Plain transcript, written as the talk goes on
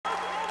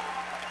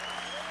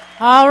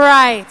All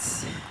right.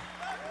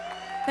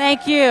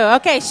 Thank you.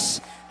 Okay,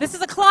 this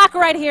is a clock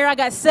right here. I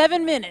got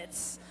 7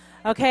 minutes,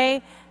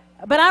 okay?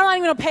 But I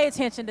don't even pay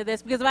attention to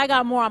this because if I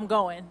got more, I'm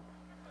going,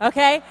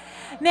 okay?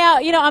 Now,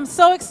 I'm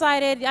so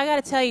excited. I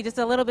got to tell you just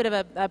a little bit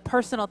of a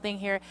personal thing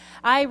here.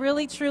 I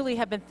really, truly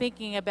have been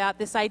thinking about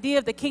this idea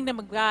of the kingdom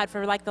of God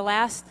for like the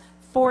last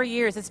 4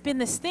 years. It's been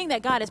this thing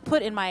that God has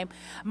put in my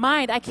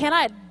mind. I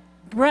cannot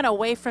run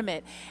away from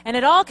it. And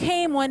it all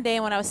came one day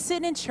when I was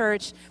sitting in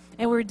church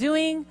and we were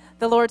doing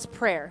the Lord's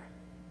Prayer,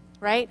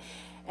 right?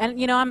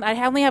 And,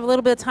 I only have a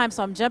little bit of time,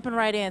 so I'm jumping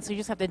right in, so you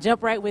just have to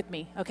jump right with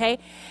me, okay?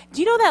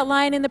 Do you know that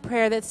line in the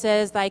prayer that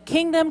says, "Thy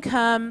kingdom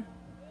come"?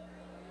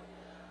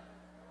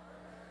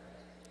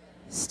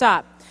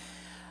 Stop.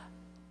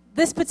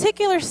 This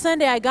particular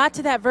Sunday, I got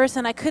to that verse,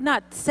 and I could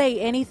not say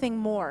anything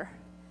more.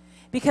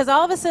 Because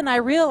all of a sudden, I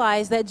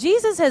realized that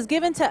Jesus has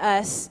given to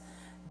us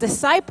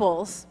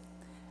disciples.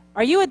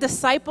 Are you a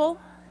disciple?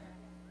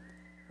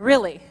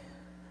 Really?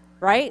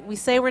 Right? We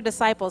say we're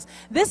disciples.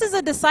 This is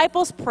a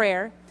disciple's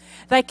prayer.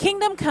 Thy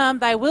kingdom come,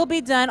 thy will be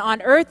done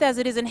on earth as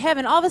it is in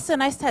heaven. All of a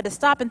sudden, I just had to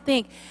stop and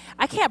think,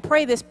 I can't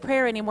pray this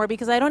prayer anymore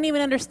because I don't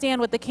even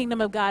understand what the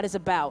kingdom of God is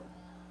about.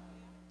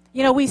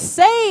 We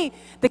say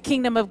the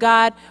kingdom of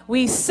God.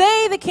 We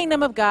say the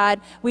kingdom of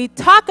God. We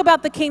talk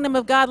about the kingdom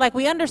of God like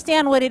we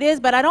understand what it is,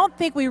 but I don't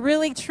think we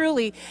really,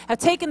 truly have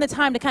taken the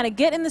time to kind of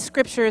get in the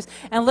scriptures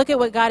and look at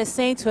what God is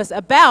saying to us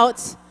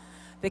about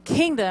the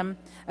kingdom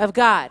of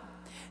God.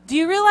 Do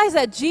you realize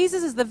that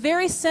Jesus is the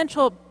very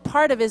central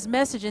part of his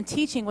message and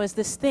teaching was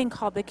this thing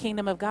called the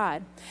kingdom of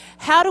God?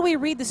 How do we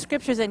read the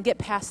scriptures and get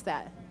past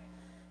that?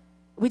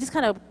 We just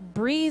kind of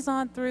breeze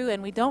on through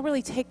and we don't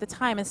really take the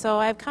time. And so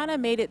I've kind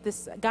of made it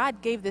this,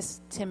 God gave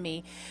this to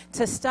me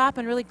to stop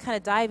and really kind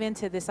of dive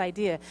into this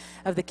idea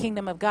of the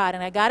kingdom of God.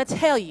 And I got to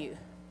tell you,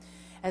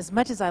 as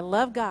much as I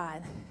love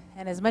God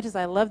and as much as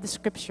I love the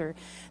scripture,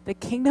 the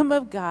kingdom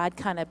of God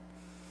kind of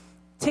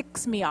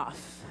ticks me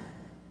off.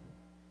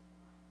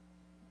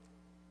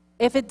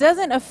 If it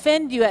doesn't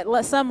offend you at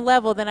some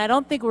level, then I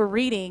don't think we're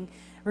reading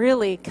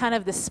really kind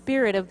of the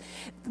spirit of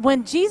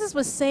when Jesus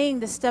was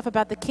saying this stuff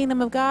about the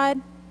kingdom of God,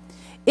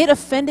 it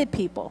offended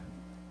people.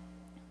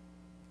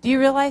 Do you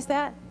realize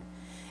that?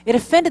 It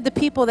offended the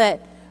people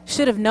that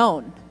should have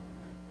known,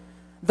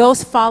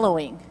 those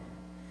following.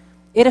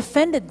 It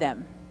offended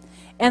them.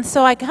 And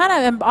so I kind of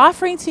am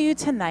offering to you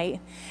tonight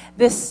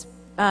this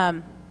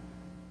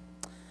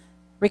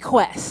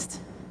request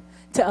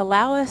to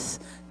allow us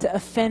to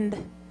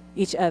offend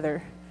each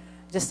other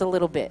just a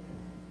little bit.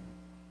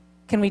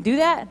 Can we do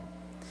that?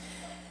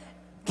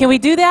 Can we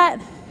do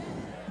that?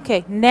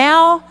 Okay,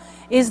 now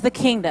is the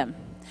kingdom.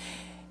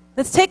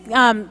 Let's take,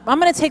 I'm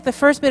going to take the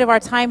first bit of our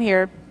time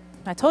here.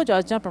 I told you I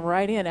was jumping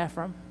right in,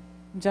 Efrem.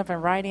 I'm jumping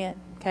right in,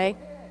 okay?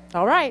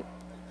 All right.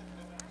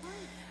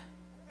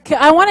 Okay,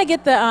 I want to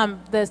get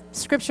the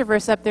scripture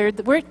verse up there.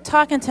 We're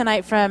talking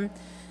tonight from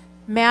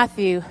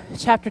Matthew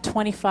chapter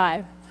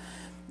 25.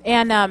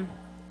 And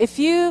if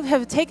you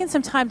have taken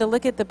some time to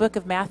look at the book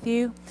of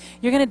Matthew,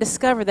 you're going to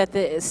discover that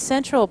the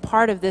central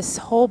part of this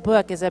whole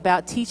book is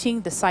about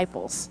teaching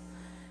disciples.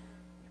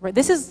 Right?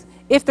 This is,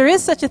 if there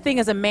is such a thing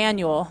as a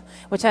manual,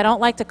 which I don't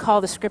like to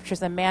call the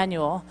scriptures a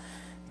manual,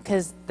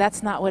 because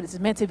that's not what it's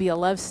meant to be, a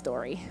love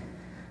story,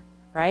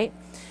 right?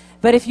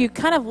 But if you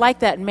kind of like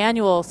that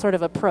manual sort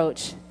of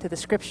approach to the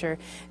scripture,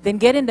 then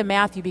get into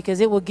Matthew because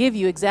it will give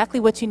you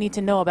exactly what you need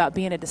to know about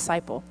being a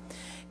disciple.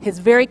 His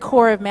very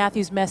core of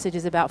Matthew's message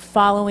is about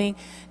following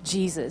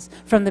Jesus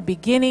from the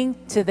beginning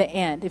to the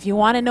end. If you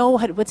want to know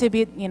what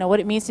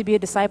it means to be a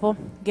disciple,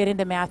 get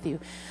into Matthew.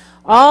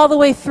 All the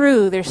way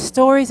through, there's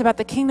stories about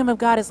the kingdom of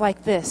God is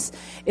like this.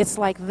 It's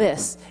like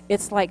this.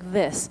 It's like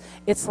this.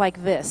 It's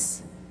like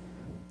this.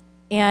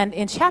 And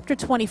in chapter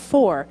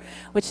 24,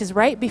 which is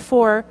right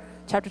before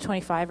chapter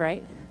 25,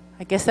 right?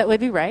 I guess that would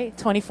be right.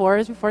 24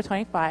 is before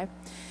 25.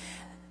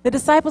 The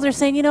disciples are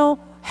saying,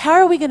 how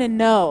are we going to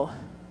know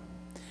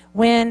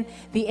when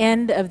the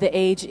end of the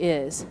age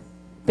is?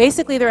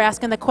 Basically, they're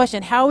asking the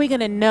question, how are we going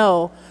to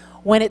know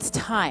when it's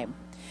time?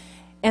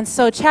 And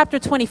so chapter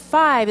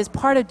 25 is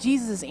part of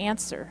Jesus'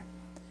 answer.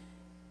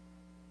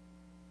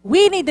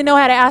 We need to know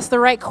how to ask the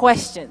right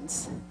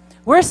questions.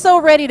 We're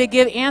so ready to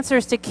give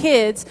answers to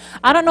kids.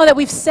 I don't know that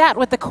we've sat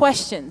with the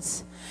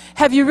questions.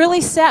 Have you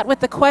really sat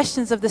with the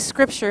questions of the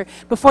scripture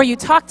before you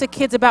talk to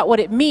kids about what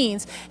it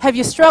means? Have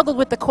you struggled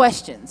with the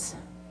questions?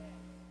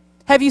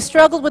 Have you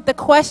struggled with the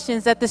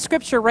questions that the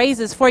scripture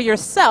raises for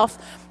yourself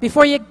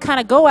before you kind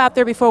of go out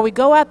there, before we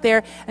go out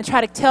there and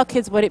try to tell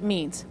kids what it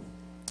means?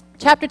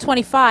 Chapter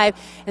 25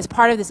 is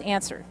part of this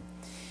answer.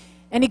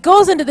 And he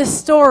goes into this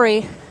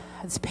story,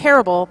 this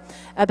parable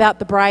about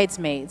the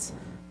bridesmaids.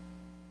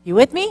 You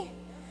with me?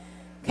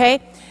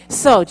 Okay.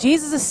 So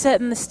Jesus is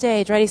setting the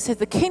stage, right? He says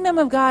the kingdom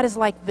of God is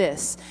like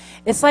this.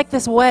 It's like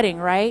this wedding,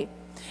 right?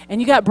 And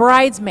you got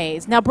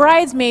bridesmaids. Now,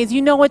 bridesmaids,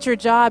 you know what your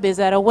job is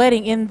at a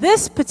wedding. In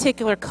this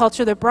particular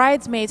culture, the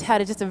bridesmaids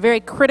had just a very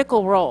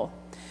critical role.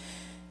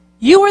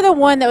 You were the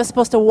one that was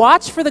supposed to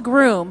watch for the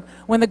groom.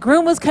 When the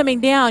groom was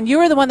coming down, you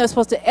were the one that was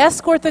supposed to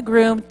escort the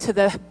groom to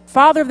the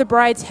father of the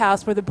bride's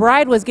house where the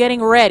bride was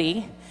getting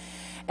ready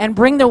and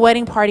bring the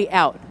wedding party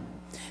out.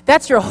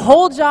 That's your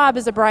whole job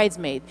as a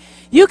bridesmaid.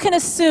 You can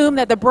assume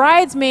that the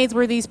bridesmaids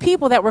were these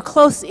people that were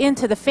close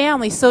into the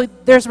family, so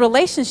there's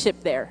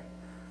relationship there,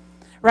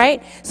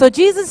 right? So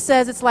Jesus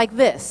says it's like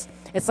this.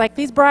 It's like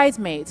these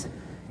bridesmaids.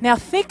 Now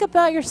think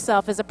about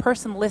yourself as a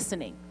person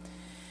listening.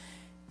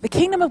 The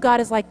kingdom of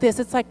God is like this.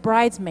 It's like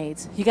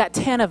bridesmaids. You got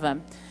 10 of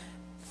them.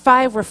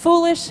 5 were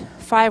foolish,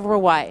 5 were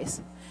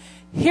wise.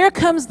 Here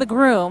comes the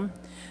groom.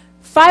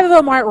 5 of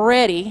them aren't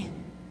ready.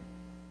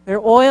 Their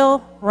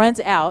oil runs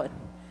out,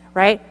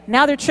 right?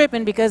 Now they're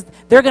tripping because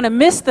they're going to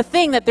miss the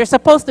thing that they're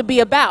supposed to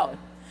be about.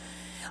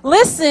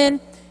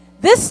 Listen,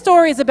 this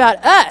story is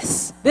about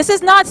us. This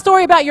is not a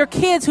story about your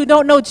kids who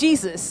don't know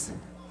Jesus.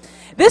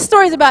 This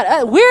story is about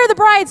us. We're the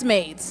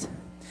bridesmaids.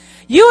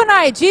 You and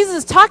I, Jesus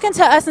is talking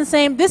to us and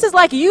saying, this is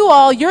like you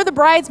all, you're the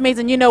bridesmaids,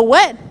 and you know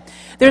what?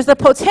 There's the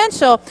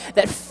potential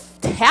that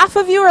half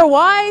of you are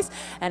wise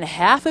and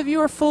half of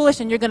you are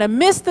foolish, and you're going to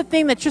miss the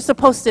thing that you're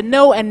supposed to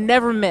know and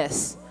never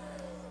miss.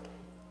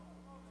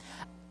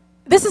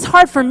 This is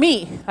hard for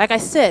me. Like I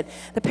said,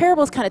 the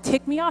parables kind of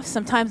tick me off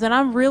sometimes, and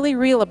I'm really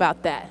real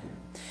about that.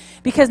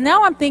 Because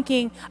now I'm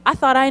thinking, I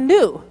thought I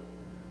knew.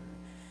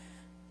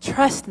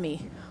 Trust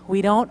me,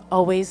 we don't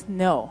always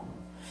know.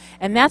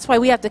 And that's why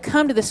we have to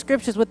come to the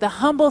scriptures with the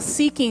humble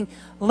seeking,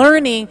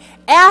 learning,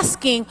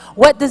 asking,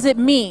 what does it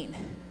mean?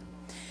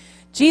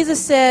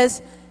 Jesus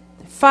says,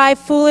 5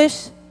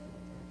 foolish,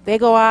 they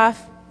go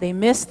off, they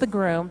miss the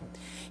groom.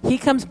 He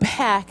comes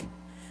back,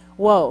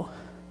 whoa.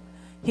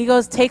 He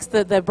goes, takes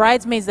the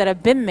bridesmaids that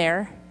have been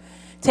there,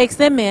 takes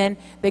them in,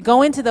 they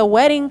go into the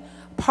wedding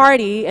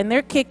party, and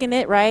they're kicking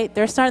it, right?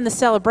 They're starting the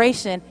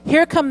celebration.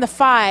 Here come the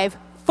 5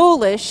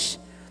 foolish,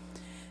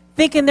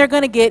 thinking they're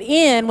going to get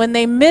in when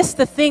they missed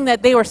the thing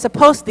that they were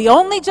supposed to. The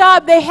only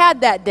job they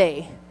had that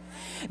day,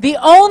 the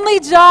only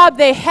job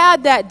they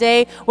had that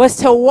day was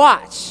to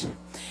watch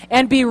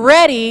and be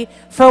ready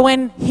for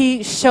when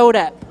he showed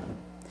up.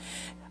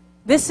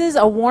 This is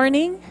a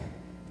warning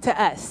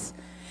to us.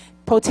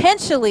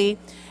 Potentially,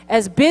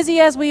 as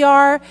busy as we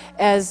are,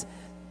 as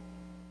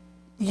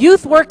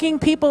youth working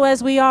people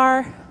as we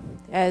are,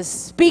 as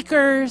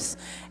speakers,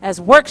 as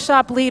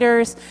workshop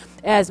leaders,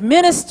 as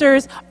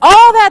ministers,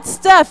 all that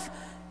stuff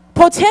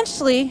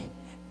potentially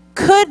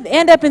could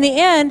end up in the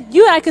end,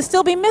 you and I could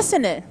still be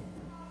missing it.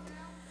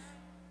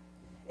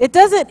 It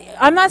doesn't,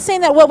 I'm not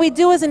saying that what we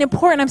do isn't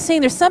important. I'm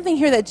saying there's something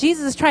here that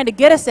Jesus is trying to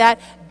get us at.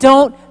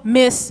 Don't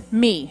miss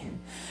me.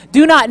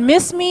 Do not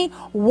miss me.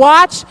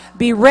 Watch,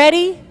 be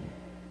ready,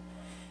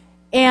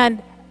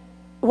 and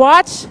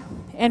watch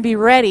and be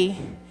ready,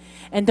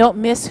 and don't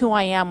miss who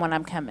I am when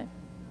I'm coming.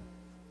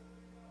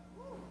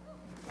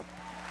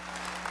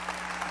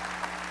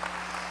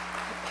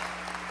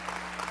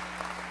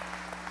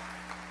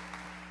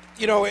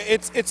 You know,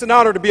 it's an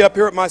honor to be up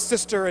here with my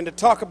sister and to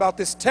talk about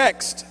this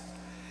text.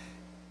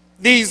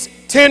 These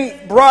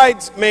 10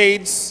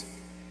 bridesmaids,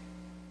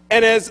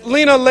 and as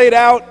Lina laid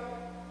out,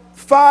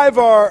 5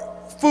 are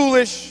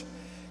foolish,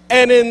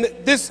 and in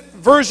this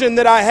version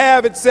that I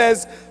have, it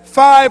says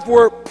 5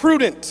 were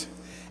prudent.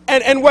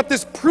 And what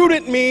this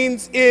prudent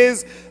means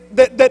is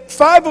that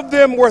 5 of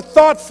them were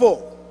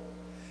thoughtful.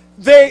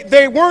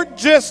 They weren't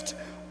just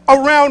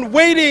around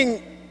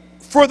waiting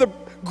for the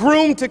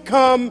groom to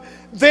come.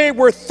 They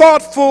were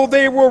thoughtful,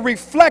 they were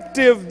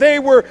reflective, they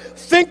were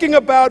thinking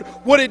about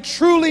what it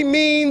truly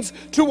means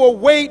to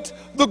await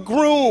the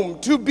groom,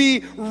 to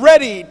be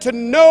ready, to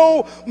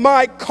know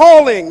my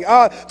calling.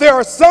 There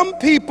are some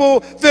people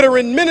that are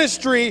in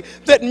ministry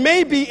that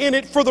may be in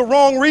it for the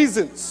wrong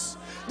reasons.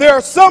 There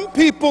are some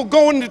people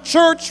going to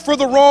church for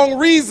the wrong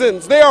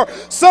reasons. There are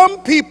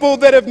some people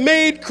that have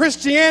made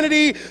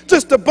Christianity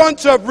just a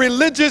bunch of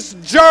religious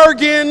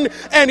jargon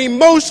and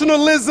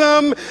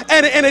emotionalism,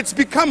 and it's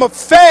become a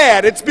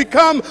fad. It's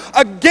become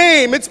a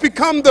game. It's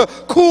become the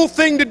cool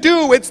thing to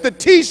do. It's the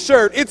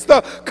t-shirt. It's the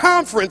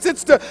conference.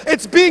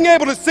 It's being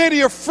able to say to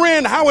your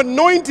friend how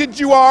anointed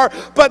you are.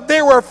 But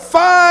there were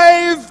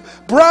 5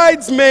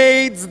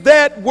 bridesmaids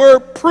that were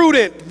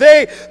prudent.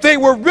 They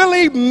were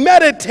really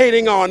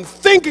meditating on,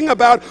 thinking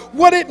about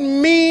what it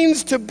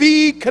means to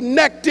be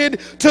connected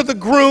to the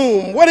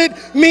groom, what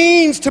it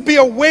means to be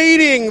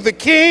awaiting the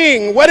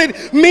king, what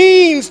it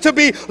means to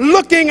be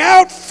looking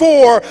out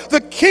for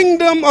the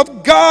kingdom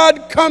of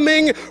God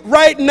coming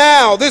right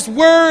now. This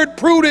word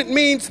prudent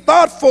means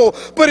thoughtful,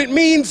 but it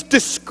means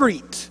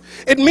discreet.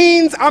 It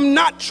means I'm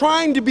not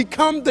trying to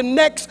become the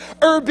next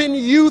urban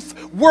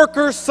youth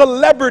worker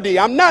celebrity.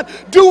 I'm not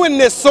doing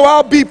this so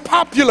I'll be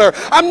popular.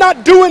 I'm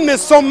not doing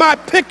this so my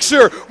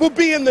picture will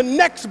be in the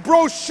next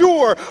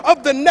brochure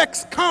of the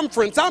next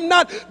conference. I'm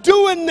not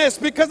doing this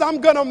because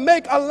I'm going to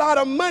make a lot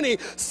of money.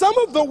 Some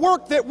of the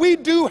work that we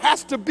do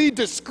has to be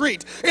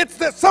discreet. It's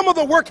that some of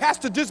the work has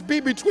to just be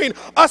between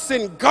us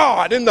and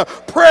God in the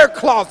prayer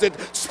closet,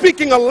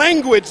 speaking a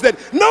language that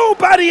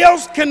nobody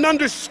else can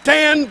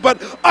understand but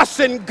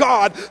us and God.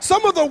 God.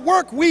 Some of the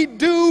work we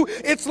do,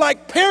 it's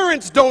like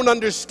parents don't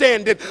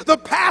understand it. The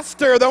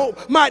pastor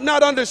might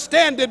not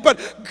understand it, but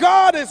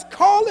God is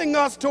calling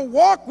us to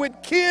walk with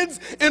kids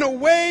in a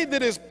way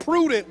that is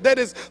prudent, that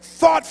is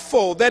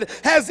thoughtful, that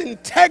has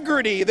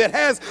integrity, that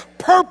has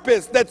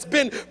purpose, that's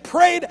been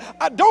prayed.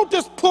 Don't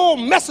just pull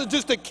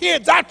messages to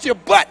kids out your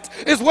butt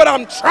is what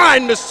I'm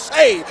trying to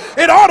say.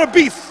 It ought to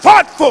be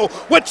thoughtful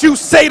what you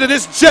say to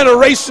this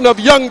generation of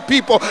young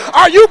people.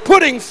 Are you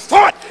putting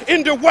thought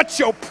into what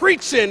you're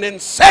preaching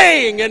and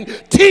saying and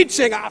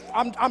teaching?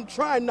 I'm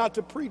trying not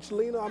to preach,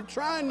 Lina. I'm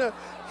trying to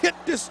hit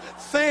this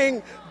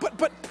thing,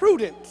 but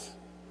prudent,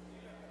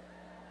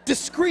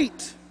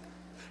 discreet,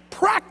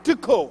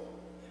 practical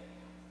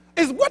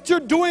is what you're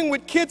doing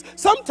with kids.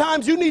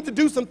 Sometimes you need to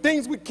do some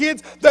things with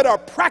kids that are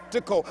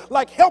practical,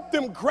 like help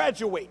them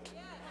graduate.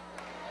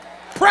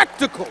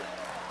 Practical.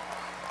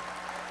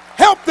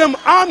 Help them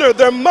honor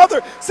their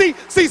mother. See,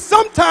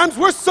 sometimes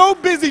we're so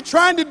busy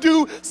trying to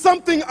do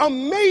something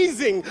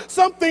amazing,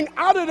 something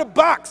out of the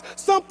box,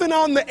 something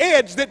on the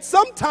edge, that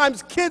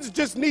sometimes kids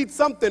just need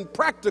something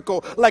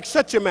practical, like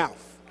shut your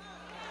mouth.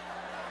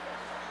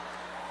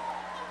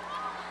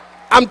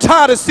 I'm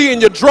tired of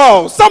seeing your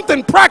drawers.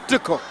 Something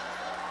practical.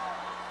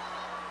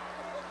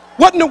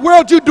 What in the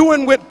world you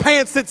doing with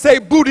pants that say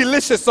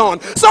bootylicious on?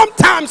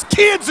 Sometimes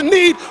kids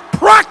need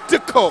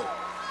practical.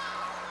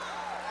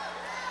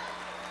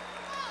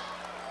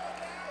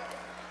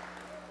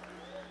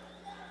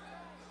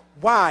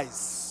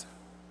 Wise.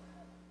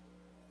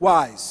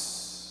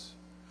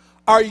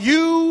 Are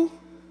you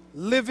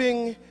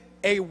living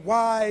a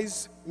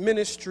wise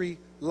ministry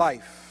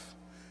life?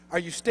 Are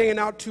you staying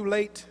out too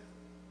late?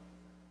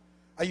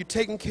 Are you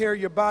taking care of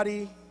your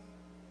body?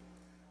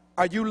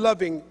 Are you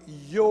loving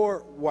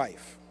your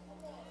wife?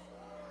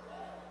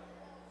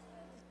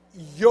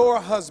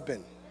 Your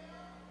husband?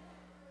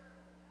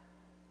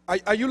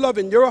 Are you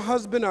loving your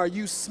husband, or are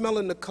you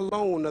smelling the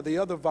cologne of the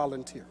other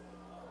volunteer?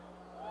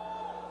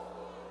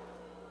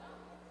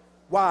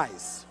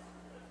 Wise.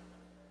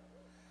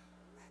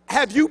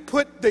 Have you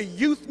put the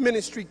youth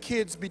ministry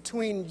kids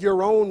between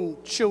your own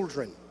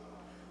children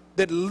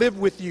that live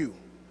with you?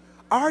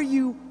 Are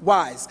you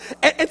wise?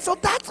 And so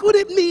that's what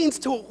it means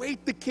to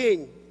await the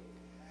king,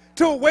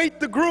 to await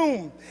the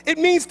groom. It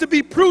means to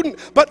be prudent.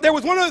 But there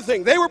was one other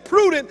thing. They were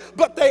prudent,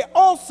 but they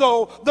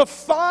also, the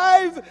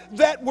 5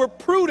 that were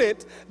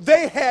prudent,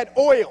 they had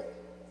oil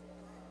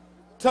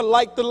to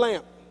light the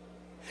lamp.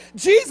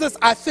 Jesus,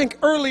 I think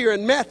earlier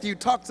in Matthew,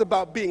 talks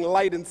about being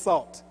light and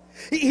salt.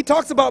 He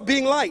talks about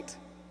being light.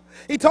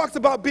 He talks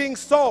about being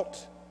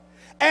salt.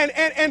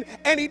 And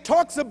he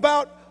talks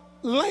about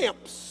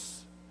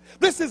lamps.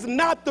 This is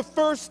not the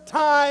first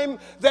time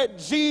that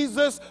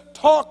Jesus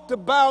talked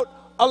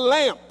about a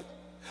lamp,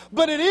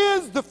 but it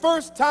is the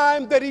first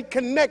time that he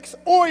connects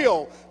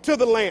oil to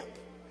the lamp.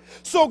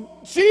 So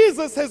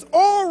Jesus has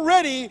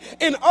already,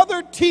 in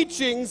other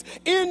teachings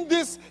in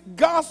this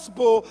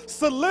gospel,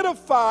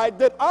 solidified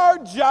that our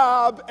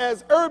job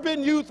as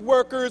urban youth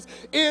workers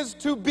is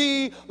to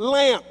be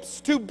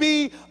lamps, to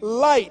be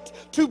light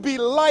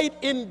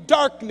in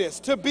darkness,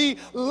 to be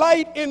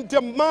light in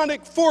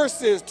demonic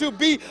forces, to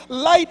be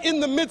light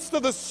in the midst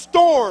of the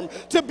storm,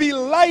 to be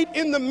light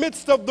in the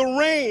midst of the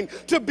rain,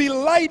 to be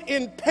light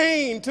in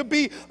pain, to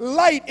be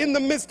light in the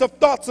midst of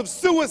thoughts of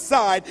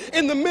suicide,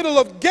 in the middle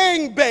of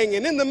gangbanging,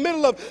 in the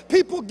middle of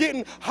people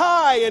getting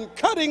high and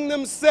cutting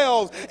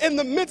themselves, in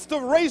the midst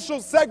of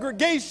racial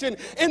segregation,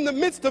 in the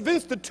midst of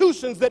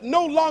institutions that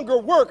no longer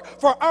work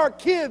for our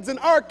kids and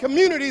our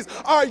communities.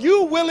 Are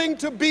you willing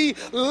to be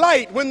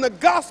light when the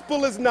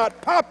gospel is not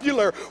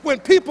popular, when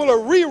people are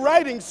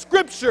rewriting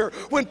scripture,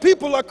 when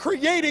people are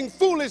creating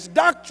foolish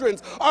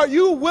doctrines? Are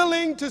you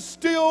willing to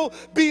still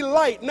be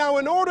light? Now,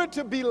 in order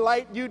to be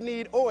light, you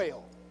need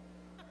oil.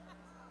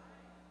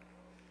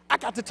 I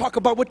got to talk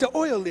about what the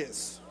oil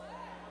is,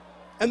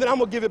 and then I'm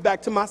going to give it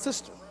back to my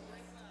sister.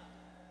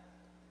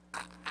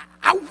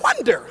 I'm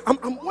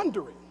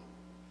wondering,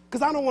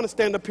 because I don't want to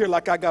stand up here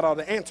like I got all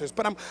the answers,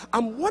 but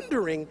I'm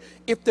wondering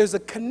if there's a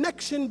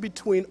connection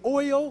between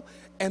oil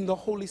and the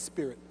Holy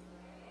Spirit.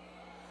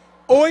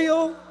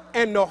 Oil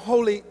and the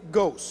Holy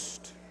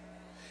Ghost.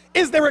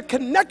 Is there a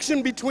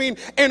connection between,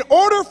 in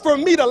order for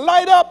me to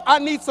light up, I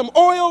need some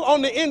oil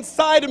on the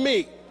inside of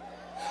me?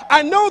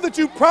 I know that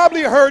you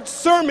probably heard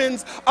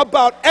sermons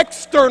about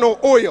external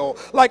oil,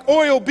 like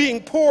oil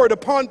being poured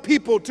upon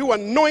people to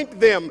anoint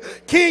them.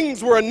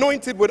 Kings were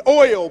anointed with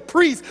oil,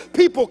 priests,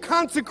 people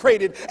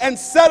consecrated and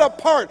set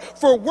apart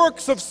for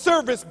works of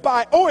service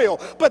by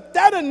oil. But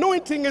that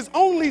anointing is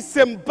only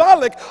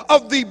symbolic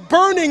of the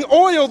burning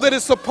oil that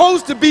is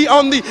supposed to be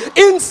on the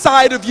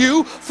inside of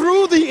you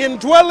through the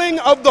indwelling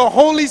of the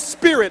Holy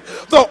Spirit.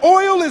 The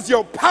oil is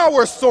your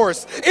power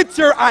source. It's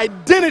your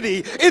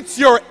identity. It's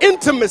your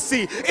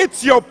intimacy.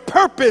 It's your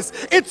purpose.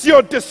 It's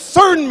your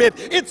discernment.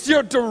 It's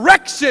your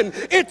direction.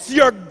 It's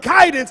your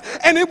guidance.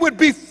 And it would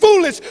be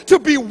foolish to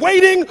be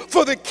waiting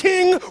for the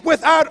king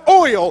without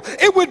oil.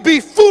 It would be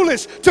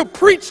foolish to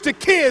preach to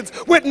kids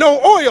with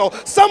no oil.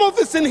 Some of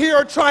us in here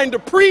are trying to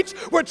preach.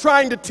 We're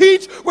trying to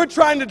teach. We're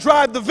trying to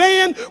drive the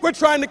van. We're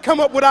trying to come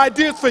up with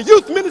ideas for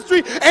youth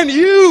ministry. And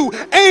you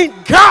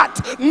ain't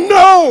got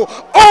no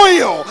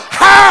oil.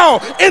 How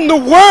in the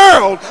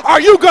world are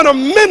you going to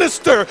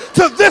minister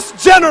to this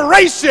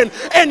generation?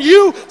 And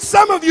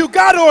some of you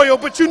got oil,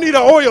 but you need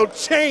an oil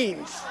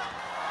change.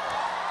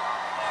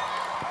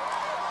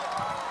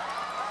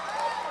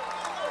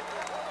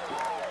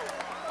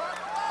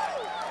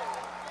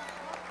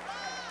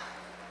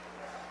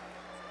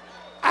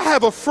 I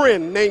have a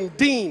friend named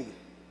Dean.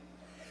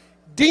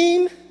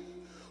 Dean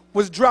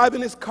was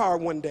driving his car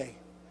one day,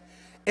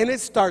 and it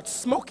starts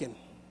smoking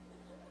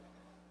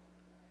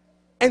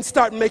and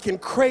start making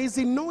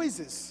crazy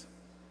noises.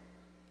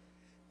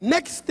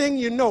 Next thing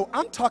you know,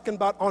 I'm talking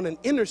about on an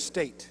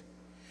interstate,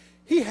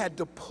 he had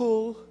to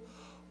pull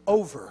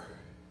over.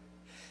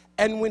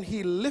 And when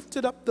he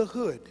lifted up the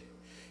hood,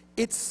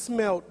 it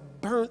smelled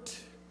burnt,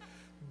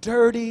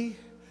 dirty,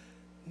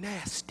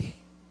 nasty.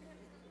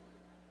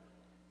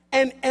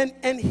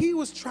 And he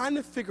was trying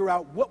to figure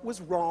out what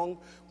was wrong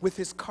with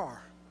his car.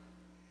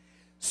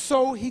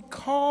 So he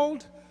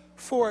called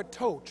for a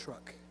tow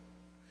truck.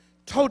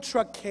 Tow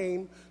truck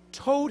came,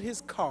 towed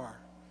his car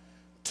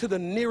to the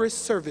nearest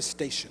service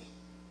station.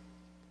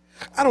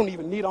 I don't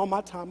even need all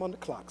my time on the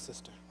clock,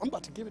 sister. I'm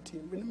about to give it to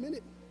you in a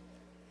minute.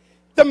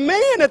 The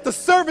man at the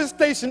service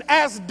station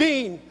asked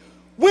Dean,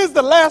 when's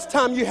the last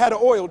time you had an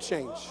oil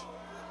change?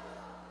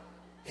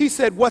 He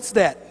said, what's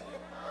that?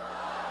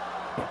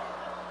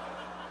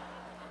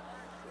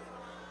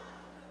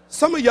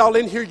 Some of y'all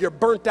in here, you're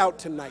burnt out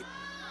tonight.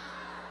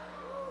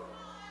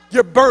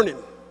 You're burning.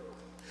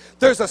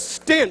 There's a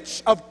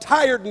stench of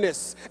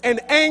tiredness and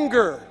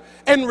anger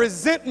and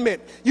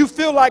resentment. You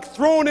feel like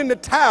throwing in the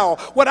towel.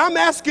 What I'm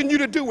asking you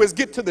to do is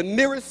get to the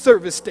nearest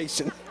service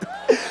station.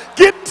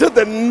 Get to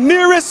the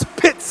nearest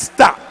pit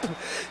stop.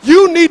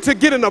 You need to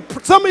get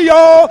some of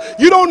y'all,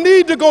 you don't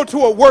need to go to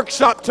a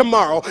workshop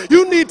tomorrow.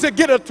 You need to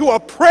get to a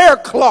prayer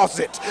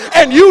closet,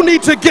 and you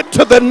need to get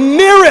to the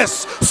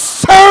nearest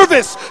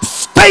service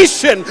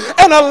station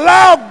and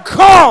allow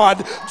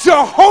God,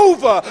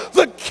 Jehovah,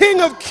 the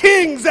King of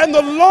Kings and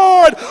the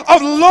Lord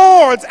of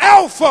Lords,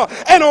 Alpha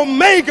and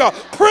Omega,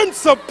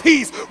 Prince of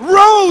Peace,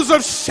 Rose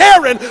of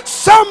Sharon.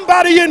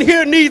 Somebody in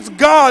here needs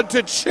God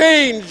to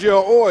change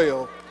your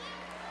oil.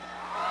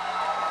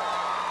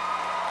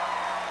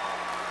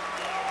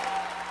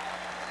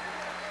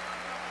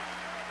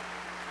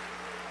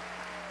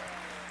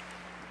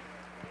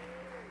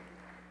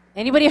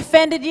 Anybody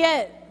offended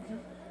yet?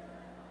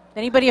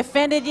 Anybody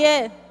offended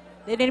yet?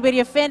 Did anybody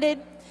offended?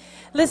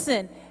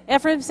 Listen,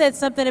 Efrem said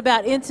something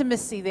about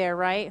intimacy there,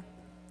 right?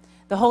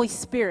 The Holy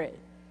Spirit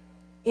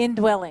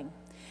indwelling.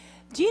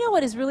 Do you know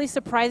what is really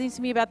surprising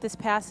to me about this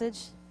passage?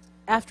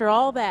 After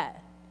all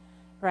that,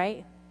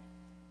 right?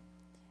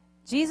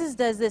 Jesus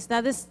does this.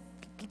 Now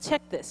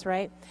check this,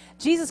 right?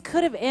 Jesus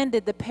could have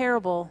ended the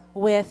parable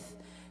with,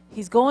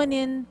 he's going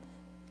in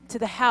to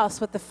the house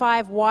with the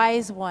 5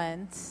 wise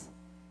ones,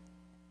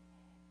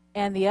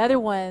 and the other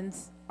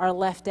ones are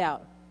left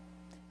out.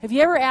 Have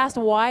you ever asked,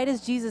 why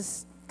does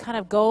Jesus kind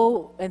of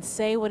go and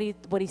say what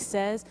he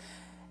says?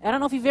 I don't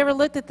know if you've ever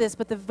looked at this,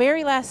 but the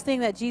very last thing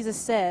that Jesus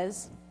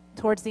says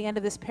towards the end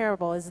of this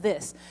parable is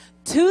this: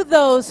 to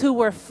those who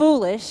were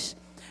foolish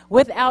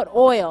without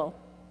oil.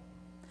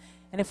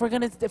 And if we're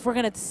gonna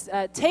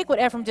take what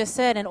Efrem just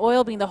said, and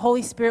oil being the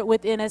Holy Spirit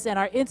within us and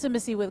our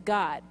intimacy with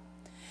God,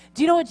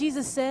 do you know what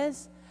Jesus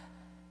says?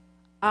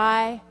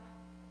 I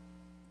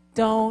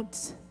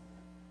don't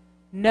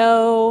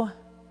know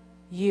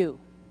you.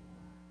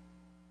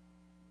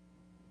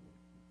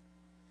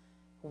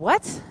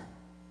 What?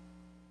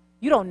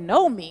 You don't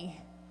know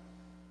me?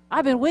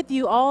 I've been with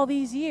you all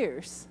these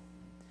years.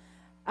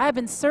 I've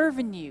been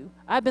serving you.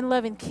 I've been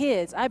loving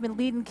kids. I've been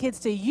leading kids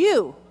to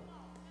you.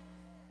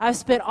 I've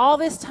spent all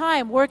this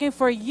time working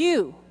for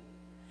you.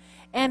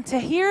 And to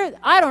hear,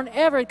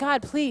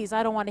 God, please,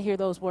 I don't want to hear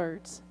those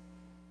words.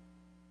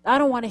 I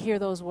don't want to hear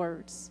those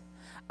words.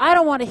 I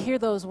don't want to hear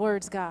those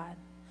words, God.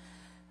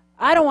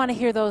 I don't want to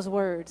hear those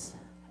words.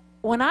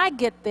 When I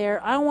get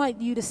there, I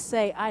want you to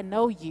say, I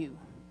know you.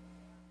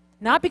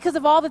 Not because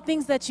of all the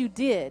things that you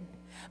did,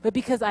 but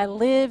because I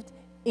lived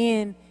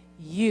in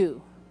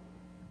you.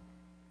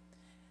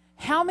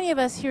 How many of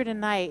us here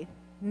tonight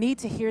need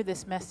to hear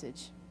this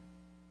message?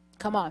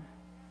 Come on.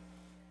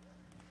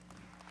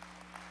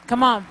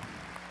 Come on.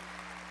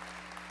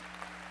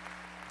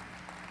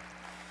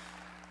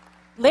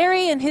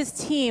 Larry and his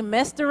team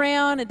messed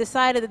around and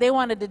decided that they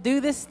wanted to do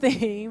this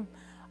theme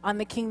on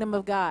the kingdom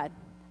of God.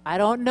 I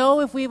don't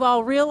know if we've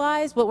all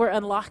realized what we're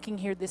unlocking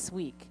here this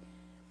week.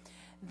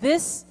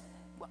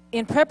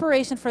 In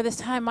preparation for this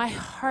time, my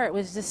heart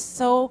was just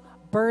so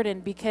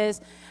burdened, because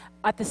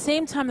at the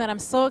same time that I'm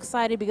so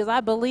excited, because I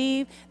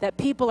believe that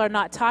people are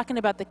not talking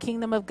about the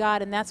kingdom of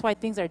God, and that's why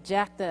things are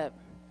jacked up.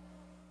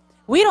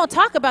 We don't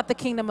talk about the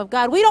kingdom of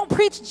God. We don't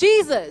preach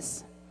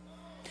Jesus.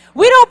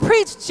 We don't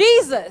preach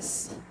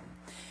Jesus.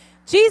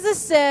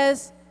 Jesus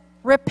says,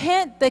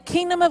 repent, the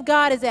kingdom of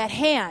God is at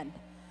hand.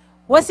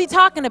 What's he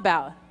talking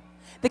about?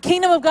 The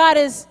kingdom of God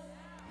is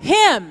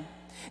him.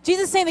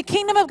 Jesus is saying the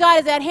kingdom of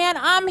God is at hand.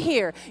 I'm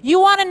here.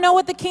 You want to know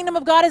what the kingdom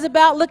of God is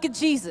about? Look at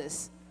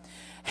Jesus.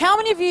 How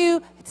many of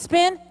you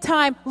spend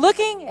time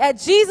looking at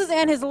Jesus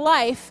and his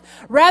life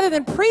rather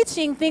than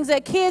preaching things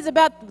at kids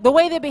about the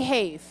way they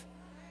behave?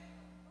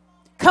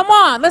 Come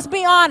on, let's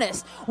be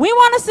honest. We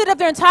want to sit up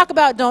there and talk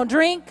about don't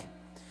drink.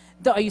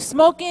 Are you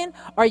smoking?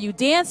 Are you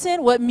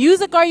dancing? What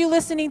music are you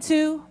listening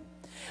to?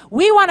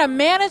 We want to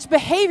manage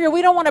behavior.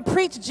 We don't want to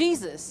preach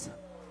Jesus.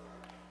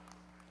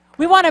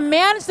 We want to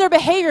manage their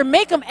behavior,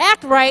 make them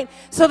act right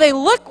so they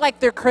look like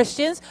they're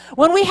Christians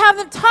when we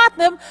haven't taught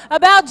them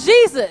about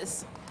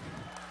Jesus.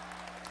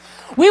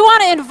 We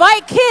want to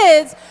invite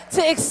kids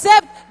to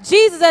accept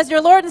Jesus as your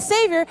Lord and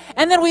Savior,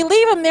 and then we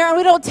leave them there and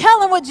we don't tell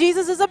them what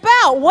Jesus is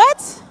about.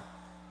 What?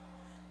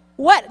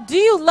 What? Do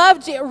you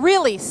love Jesus?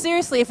 Really,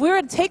 seriously, if we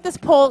were to take this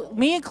poll,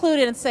 me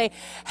included, and say,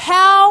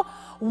 how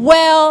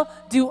well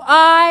do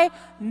I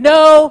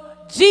know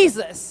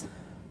Jesus?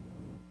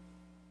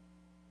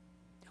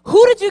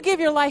 Who did you give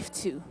your life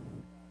to?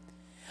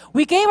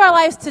 We gave our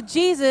lives to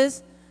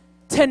Jesus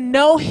to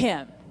know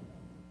him.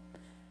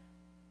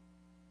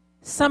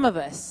 Some of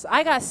us,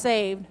 I got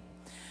saved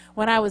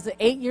when I was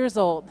 8 years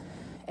old,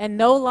 and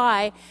no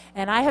lie,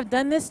 and I have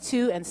done this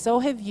too, and so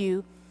have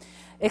you,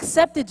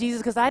 accepted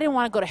Jesus because I didn't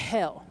want to go to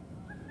hell.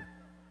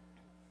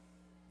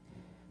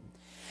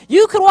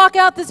 You could walk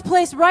out this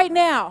place right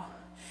now,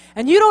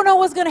 and you don't know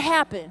what's going to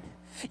happen.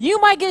 You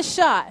might get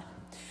shot.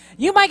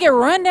 You might get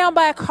run down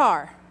by a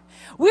car.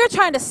 We're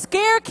trying to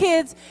scare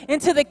kids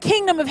into the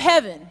kingdom of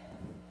heaven.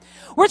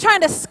 We're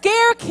trying to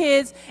scare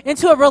kids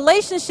into a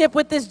relationship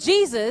with this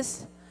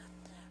Jesus,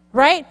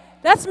 right?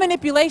 That's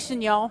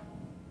manipulation, y'all.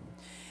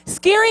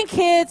 Scaring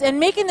kids and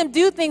making them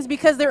do things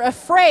because they're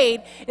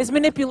afraid is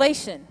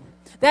manipulation.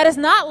 That is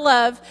not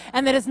love,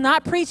 and that is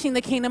not preaching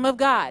the kingdom of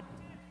God.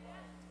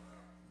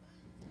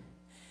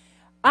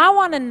 I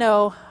want to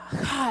know,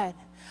 God,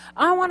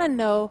 I want to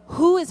know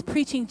who is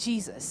preaching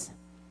Jesus.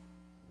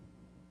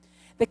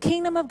 The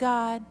kingdom of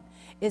God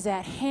is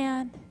at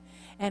hand,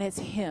 and it's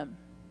him.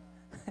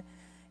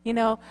 You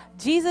know,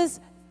 Jesus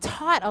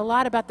taught a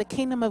lot about the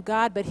kingdom of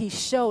God, but he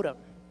showed them.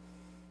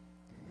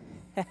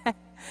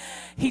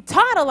 He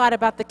taught a lot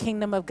about the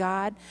kingdom of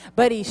God,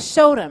 but he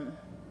showed them.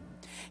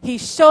 He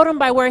showed them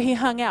by where he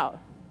hung out.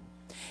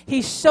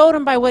 He showed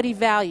them by what he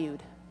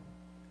valued.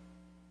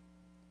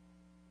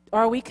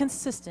 Are we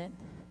consistent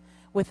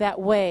with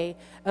that way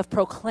of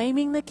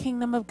proclaiming the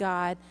kingdom of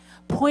God,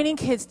 pointing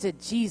kids to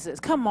Jesus?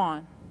 Come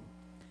on.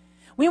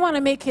 We want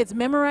to make kids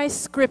memorize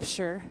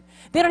scripture.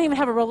 They don't even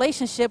have a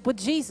relationship with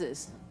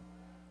Jesus.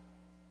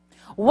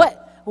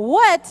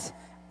 What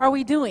are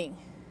we doing?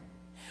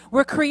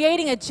 We're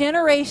creating a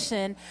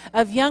generation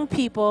of young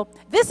people.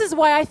 This is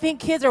why I think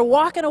kids are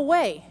walking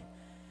away.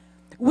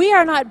 We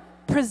are not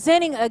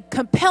presenting a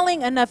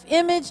compelling enough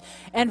image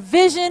and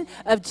vision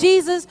of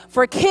Jesus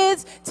for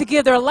kids to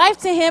give their life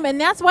to him, and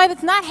that's why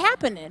it's not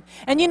happening.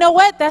 And you know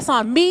what? That's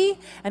on me,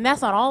 and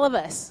that's on all of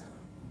us.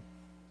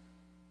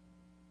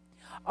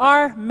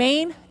 Our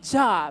main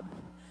job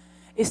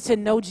is to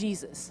know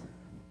Jesus.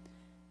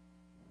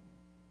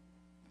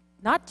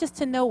 Not just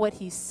to know what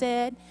he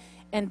said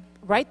and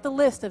write the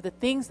list of the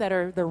things that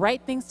are the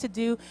right things to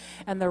do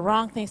and the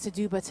wrong things to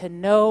do, but to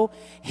know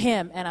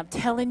him. And I'm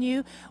telling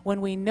you,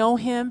 when we know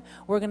him,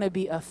 we're going to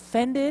be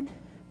offended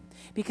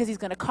because he's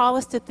going to call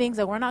us to things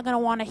that we're not going to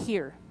want to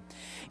hear.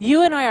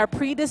 You and I are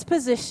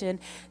predispositioned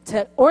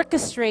to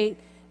orchestrate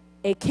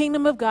a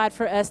kingdom of God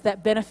for us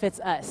that benefits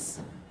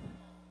us.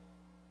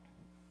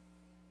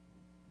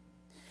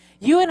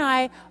 You and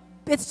I,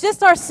 it's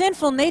just our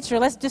sinful nature.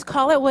 Let's just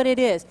call it what it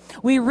is.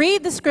 We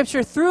read the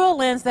scripture through a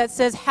lens that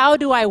says, how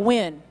do I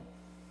win?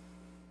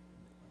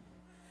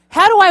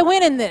 How do I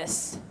win in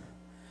this?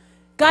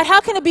 God,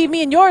 how can it be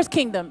me and yours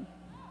kingdom?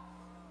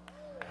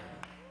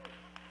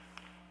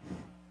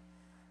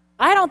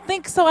 I don't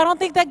think so. I don't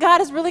think that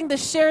God is willing to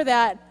share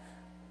that.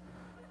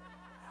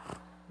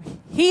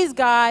 He's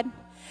God.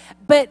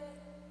 But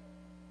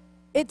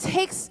it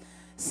takes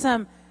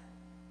some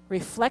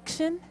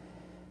reflection.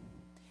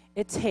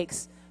 It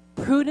takes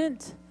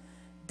prudent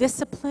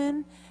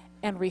discipline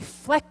and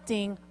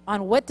reflecting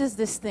on what does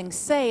this thing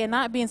say, and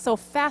not being so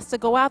fast to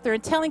go out there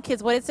and telling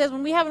kids what it says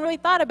when we haven't really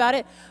thought about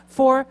it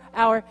for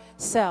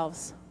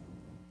ourselves.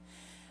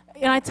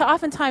 And I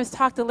oftentimes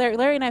talk to Larry.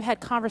 Larry and I have had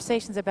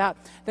conversations about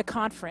the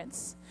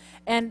conference.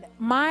 And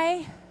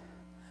my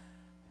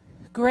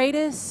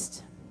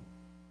greatest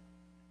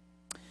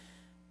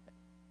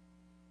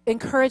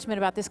encouragement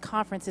about this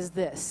conference is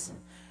this: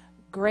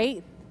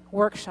 great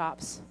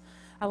workshops.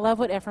 I love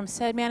what Efrem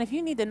said. Man, if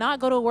you need to not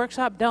go to a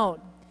workshop,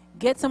 don't.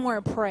 Get somewhere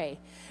and pray.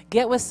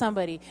 Get with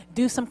somebody.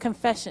 Do some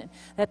confession.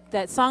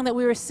 That song that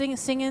we were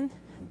singing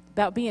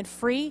about being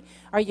free,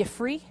 are you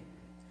free?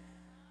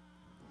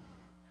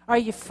 Are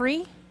you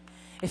free?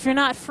 If you're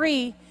not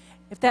free,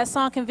 If that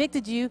song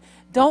convicted you,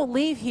 don't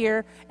leave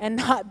here and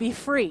not be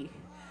free.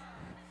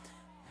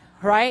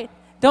 Right?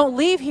 Don't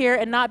leave here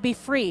and not be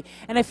free.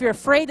 And if you're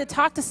afraid to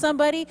talk to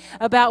somebody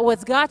about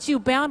what's got you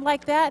bound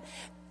like that,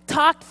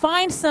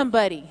 find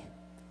somebody.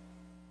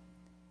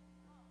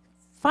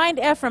 Find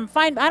Efrem.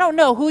 I don't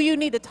know who you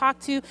need to talk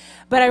to,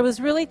 but I was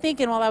really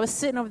thinking while I was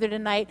sitting over there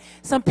tonight,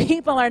 some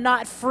people are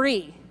not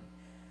free.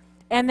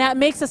 And that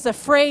makes us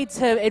afraid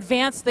to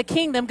advance the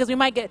kingdom because we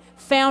might get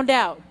found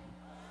out.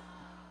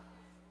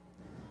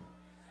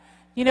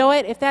 You know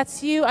what? If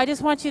that's you, I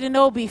just want you to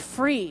know, be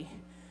free.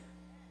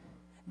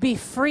 Be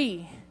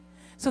free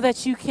so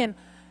that you can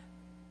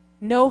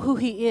know who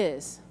he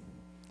is.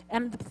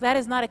 And that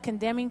is not a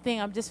condemning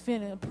thing. I'm just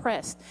feeling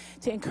impressed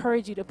to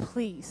encourage you to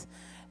please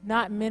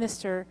not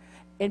minister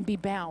and be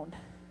bound.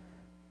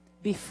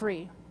 Be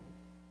free.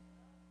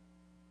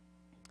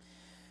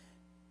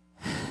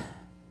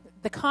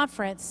 The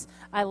conference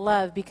I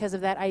love because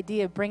of that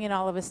idea of bringing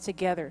all of us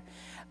together.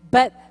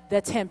 But the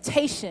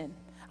temptation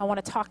I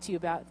want to talk to you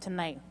about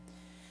tonight.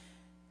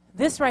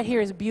 This right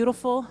here is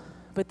beautiful,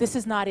 but this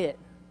is not it.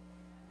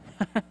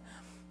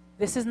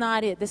 This is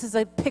not it. This is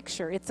a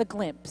picture. It's a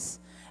glimpse.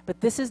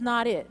 But this is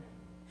not it.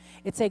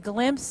 It's a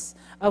glimpse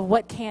of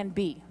what can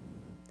be.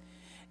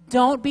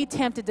 Don't be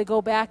tempted to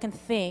go back and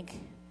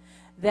think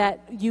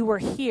that you were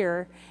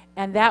here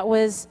and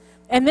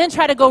then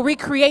try to go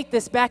recreate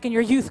this back in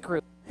your youth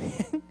group.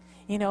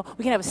 You know,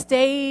 we can have a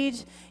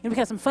stage, we can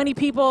have some funny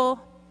people,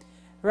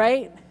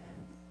 right?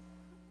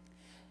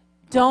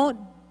 Don't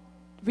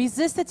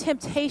resist the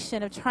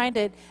temptation of trying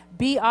to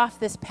be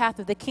off this path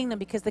of the kingdom,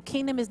 because the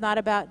kingdom is not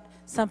about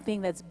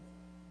something that's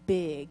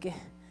big.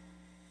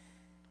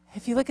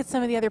 If you look at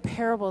some of the other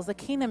parables, the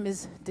kingdom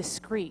is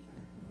discreet.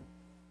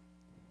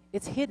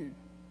 It's hidden.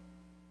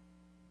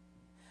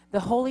 The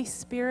Holy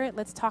Spirit,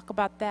 let's talk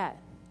about that.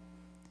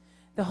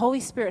 The Holy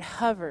Spirit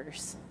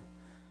hovers,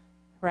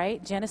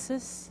 right?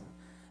 Genesis,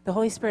 the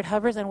Holy Spirit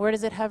hovers, and where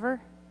does it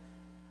hover?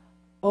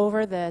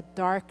 Over the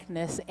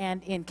darkness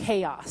and in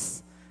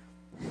chaos.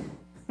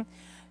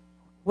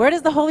 Where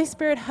does the Holy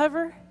Spirit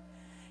hover?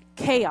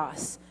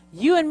 Chaos.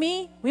 You and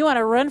me, we want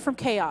to run from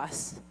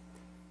chaos.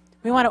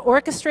 We want to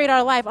orchestrate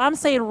our life. I'm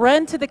saying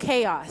run to the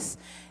chaos.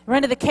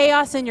 Run to the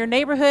chaos in your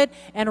neighborhood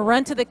and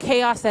run to the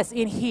chaos that's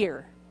in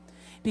here.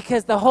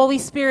 Because the Holy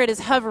Spirit is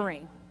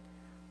hovering.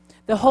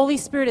 The Holy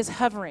Spirit is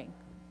hovering.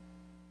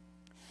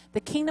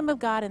 The kingdom of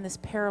God in this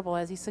parable,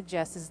 as he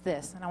suggests, is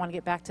this. And I want to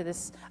get back to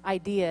this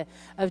idea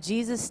of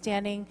Jesus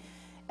standing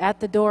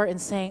at the door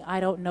and saying, I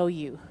don't know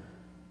you.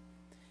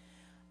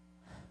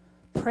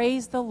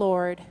 Praise the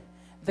Lord.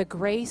 The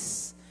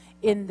grace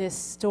in this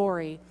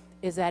story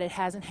is that it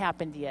hasn't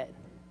happened yet.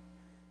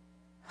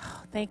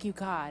 Oh, thank you,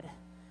 God.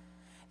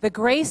 The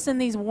grace in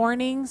these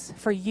warnings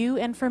for you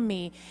and for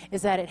me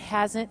is that it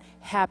hasn't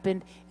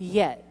happened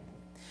yet.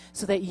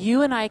 So that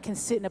you and I can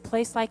sit in a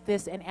place like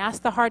this and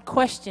ask the hard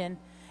question,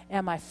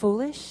 am I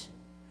foolish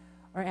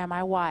or am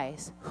I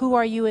wise? Who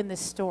are you in this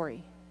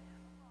story?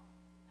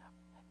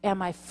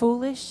 Am I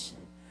foolish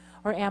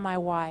or am I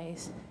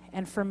wise?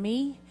 And for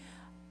me,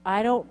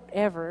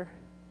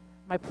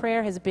 my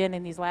prayer has been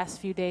in these last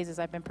few days as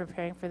I've been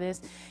preparing for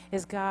this,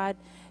 is God,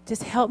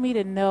 just help me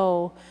to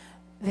know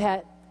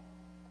that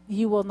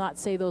you will not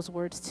say those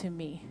words to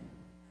me.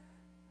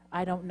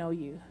 I don't know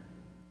you.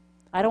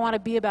 I don't want to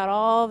be about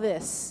all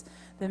this,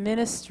 the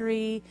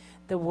ministry,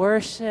 the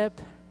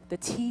worship, the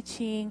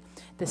teaching,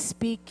 the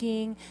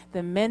speaking, the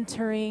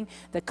mentoring,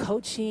 the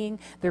coaching,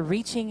 the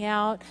reaching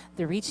out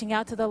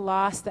to the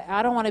lost.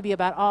 I don't want to be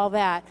about all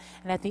that.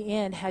 And at the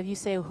end, have you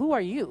say, who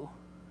are you?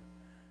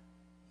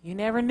 You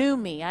never knew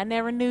me. I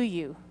never knew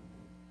you.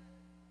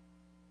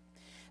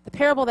 The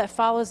parable that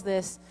follows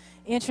this,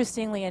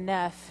 interestingly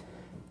enough,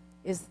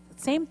 is the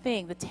same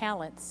thing, the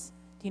talents.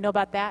 Do you know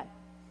about that?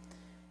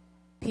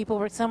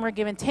 Some were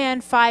given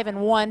 10, 5, and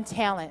 1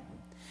 talent.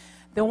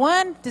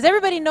 Does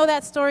everybody know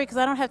that story? Because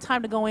I don't have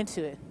time to go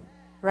into it,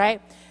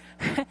 right?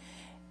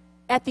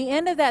 At the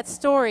end of that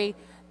story,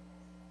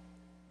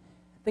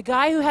 the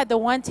guy who had the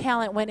 1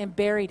 talent went and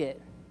buried it.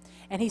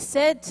 And he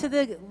said to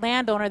the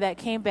landowner that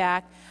came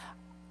back,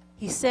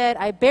 he said,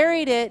 I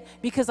buried it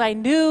because I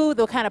knew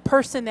the kind of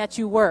person that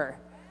you were.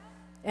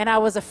 And I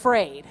was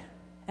afraid.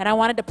 And I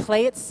wanted to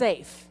play it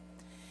safe.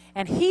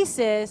 And he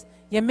says,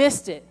 you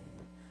missed it.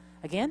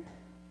 Again?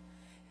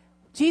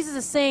 Jesus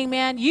is saying,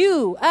 man,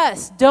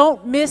 us,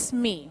 don't miss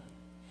me.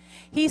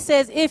 He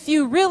says, if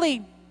you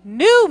really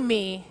knew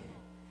me,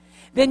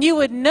 then you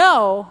would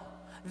know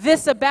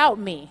this about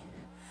me.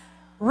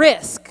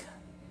 Risk.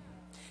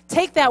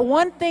 Take that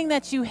one thing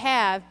that you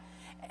have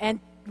and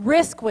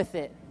risk with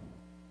it.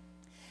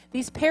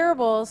 These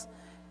parables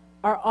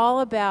are all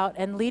about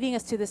and leading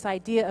us to this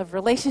idea of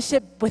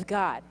relationship with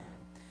God.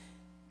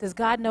 Does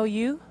God know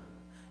you?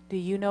 Do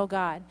you know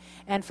God?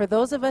 And for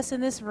those of us in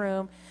this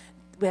room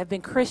who have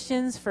been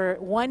Christians for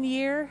 1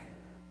 year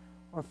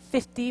or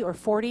 50 or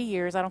 40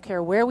 years, I don't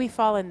care where we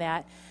fall in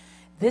that,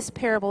 this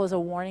parable is a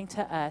warning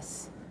to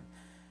us.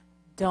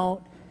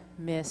 Don't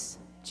miss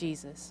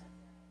Jesus.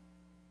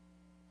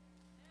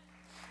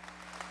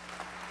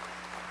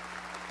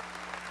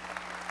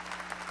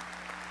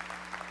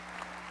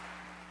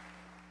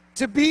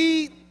 to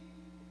be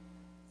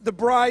the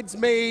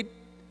bridesmaid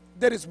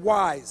that is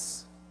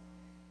wise,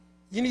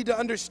 you need to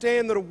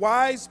understand that a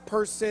wise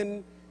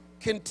person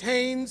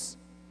contains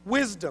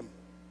wisdom.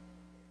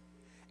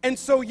 And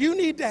so you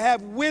need to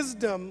have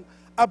wisdom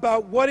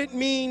about what it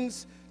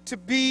means to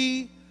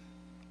be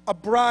a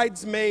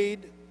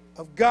bridesmaid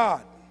of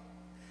God.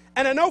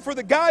 And I know for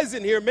the guys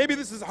in here, maybe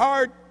this is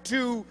hard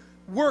to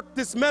work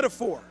this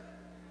metaphor.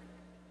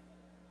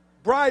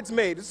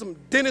 Bridesmaid, this is some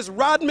Dennis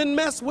Rodman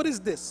mess. What is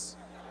this?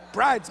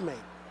 Bridesmaid.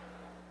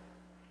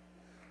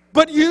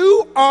 But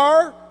you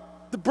are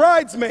the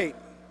bridesmaid.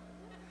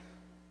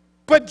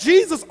 But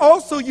Jesus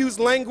also used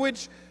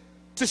language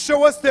to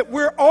show us that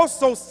we're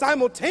also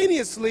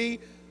simultaneously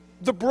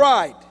the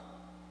bride.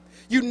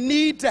 You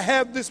need to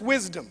have this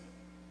wisdom.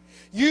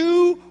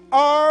 You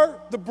are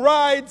the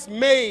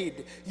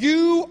bridesmaid.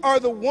 You are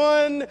the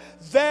one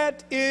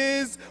that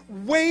is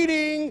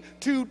waiting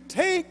to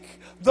take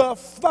the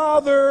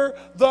father,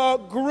 the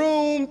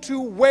groom,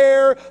 to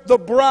where the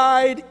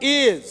bride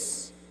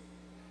is.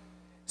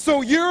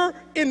 So you're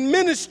in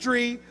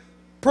ministry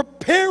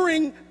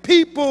preparing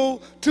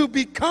people to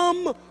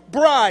become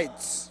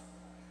brides.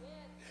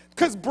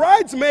 Because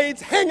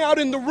bridesmaids hang out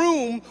in the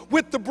room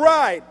with the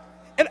bride.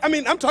 And I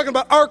mean, I'm talking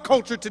about our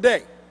culture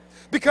today.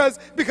 Because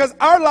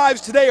our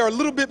lives today are a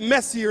little bit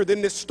messier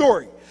than this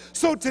story.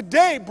 So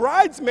today,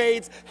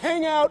 bridesmaids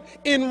hang out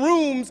in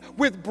rooms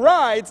with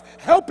brides,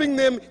 helping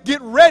them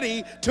get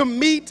ready to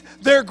meet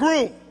their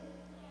groom.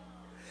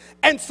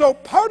 And so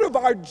part of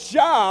our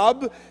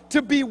job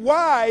to be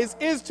wise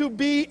is to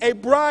be a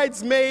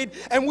bridesmaid,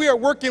 and we are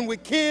working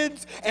with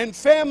kids and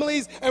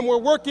families, and we're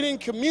working in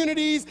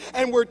communities,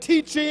 and we're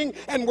teaching,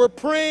 and we're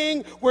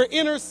praying, we're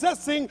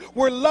intercessing,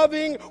 we're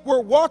loving, we're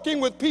walking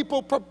with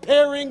people,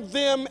 preparing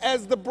them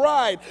as the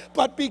bride.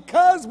 But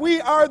because we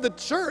are the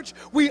church,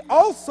 we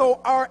also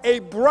are a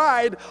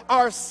bride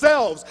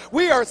ourselves.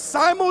 We are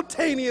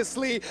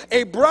simultaneously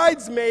a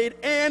bridesmaid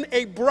and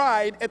a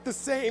bride at the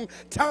same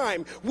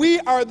time.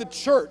 We are the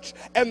church,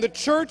 and the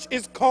church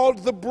is called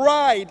the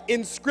bride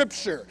in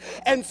Scripture.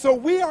 And so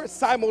we are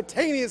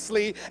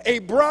simultaneously a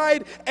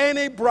bride and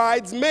a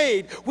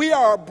bridesmaid. We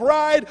are a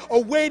bride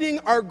awaiting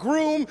our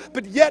groom,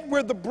 but yet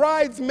we're the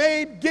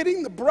bridesmaid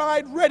getting the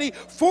bride ready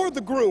for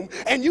the groom.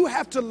 And you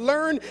have to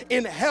learn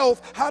in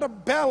health how to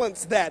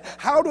balance that,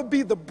 how to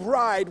be the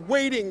bride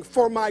waiting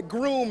for my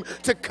groom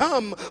to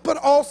come, but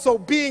also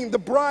being the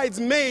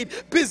bridesmaid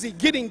busy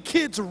getting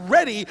kids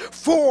ready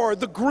for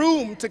the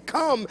groom to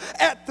come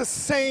at the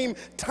same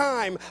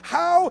time.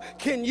 How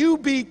can you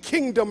be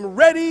kingdom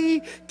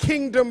ready,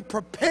 kingdom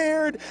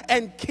prepared,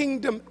 and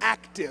kingdom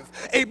active?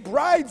 A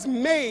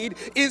bridesmaid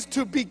is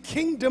to be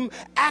kingdom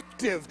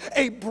active.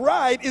 A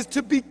bride is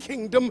to be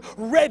kingdom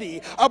ready.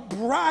 A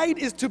bride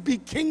is to be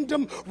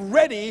kingdom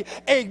ready.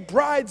 A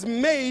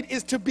bridesmaid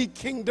is to be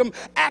kingdom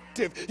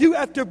active. You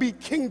have to be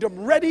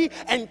kingdom ready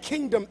and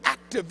kingdom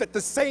active at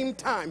the same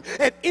time.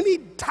 At any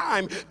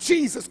time,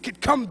 Jesus could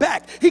come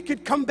back. He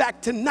could come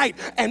back tonight,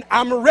 and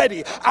I'm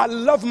ready. I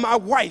love my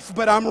wife,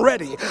 but I'm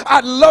ready. I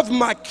love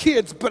my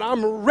kids, but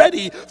I'm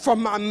ready for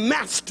my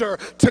master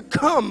to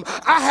come.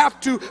 I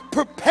have to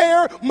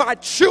prepare my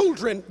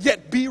children,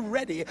 yet be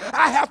ready.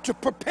 I have to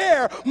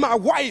prepare my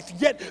wife,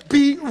 yet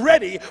be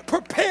ready.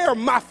 Prepare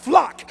my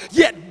flock,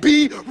 yet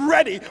be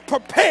ready.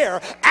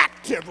 Prepare,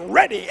 active,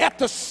 ready at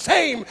the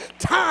same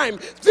time.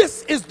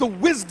 This is the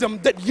wisdom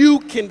that you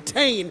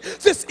contain.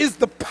 This is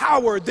the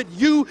power that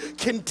you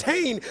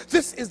contain.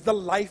 This is the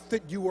life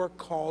that you are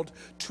called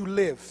to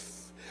live.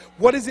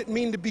 What does it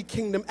mean to be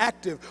kingdom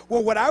active?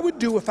 Well, what I would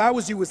do if I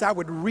was you is I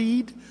would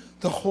read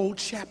the whole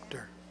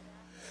chapter.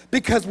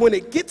 Because when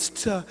it gets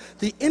to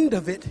the end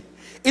of it,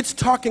 it's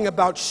talking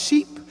about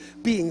sheep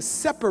being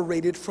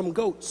separated from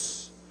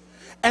goats.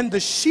 And the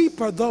sheep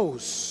are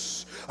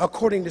those,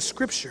 according to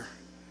Scripture,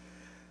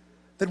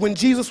 that when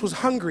Jesus was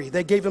hungry,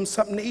 they gave him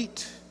something to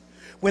eat.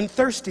 When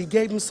thirsty,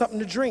 gave him something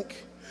to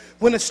drink.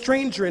 When a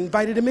stranger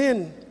invited him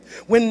in.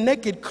 When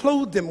naked,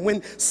 clothed him.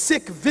 When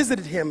sick,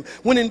 visited him.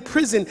 When in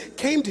prison,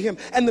 came to him.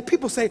 And the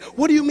people say,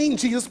 what do you mean,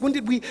 Jesus? When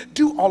did we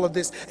do all of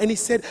this? And he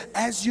said,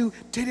 as you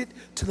did it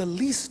to the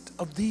least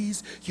of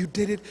these, you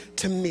did it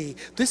to me.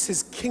 This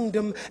is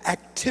kingdom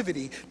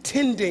activity.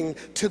 Tending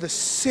to the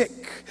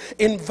sick.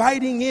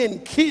 Inviting in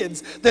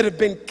kids that have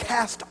been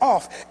cast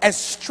off as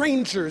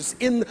strangers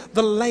in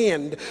the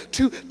land.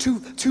 To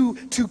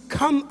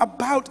come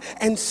about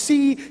and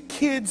see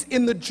kids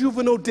in the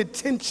juvenile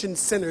detention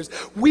centers.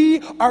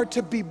 We are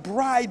to be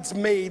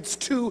bridesmaids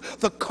to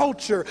the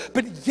culture,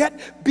 but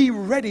yet be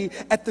ready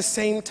at the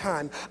same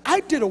time.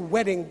 I did a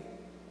wedding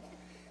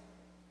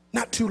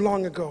not too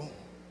long ago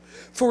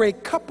for a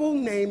couple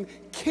named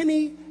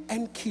Kenny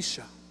and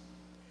Keisha.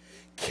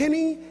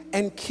 Kenny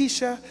and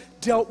Keisha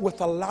dealt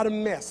with a lot of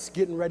mess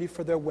getting ready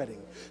for their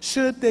wedding.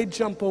 Should they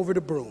jump over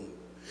the broom?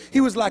 He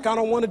was like, I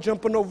don't want to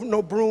jump on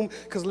no broom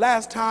because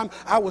last time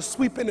I was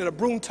sweeping and a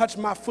broom touched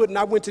my foot and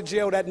I went to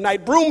jail that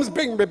night. Brooms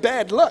bring me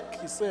bad luck,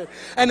 he said.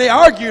 And they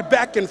argued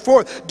back and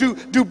forth.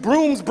 Do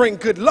brooms bring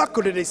good luck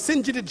or do they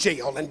send you to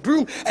jail? And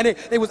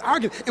they was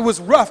arguing. It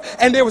was rough.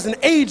 And there was an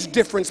age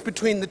difference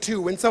between the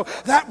two. And so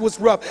that was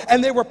rough.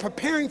 And they were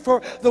preparing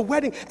for the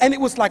wedding. And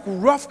it was like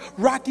rough,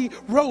 rocky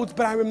roads.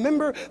 But I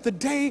remember the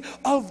day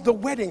of the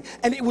wedding.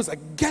 And it was a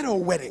ghetto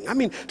wedding. I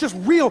mean, just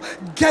real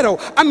ghetto.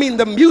 I mean,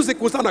 the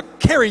music was on a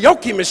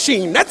karaoke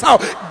machine. That's how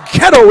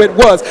ghetto it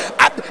was.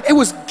 It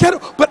was ghetto,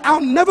 but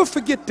I'll never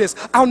forget this.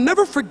 I'll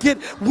never forget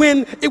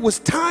when it was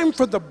time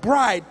for the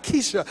bride,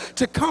 Keisha,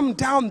 to come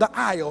down the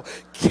aisle.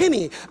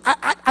 Kenny,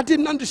 I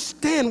didn't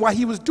understand why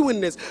he was doing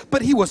this,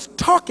 but he was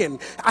talking.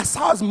 I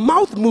saw his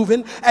mouth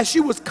moving as she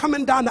was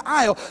coming down the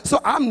aisle, so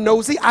I'm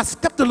nosy. I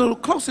stepped a little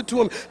closer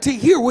to him to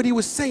hear what he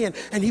was saying,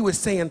 and he was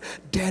saying,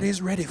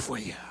 Daddy's ready for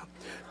you.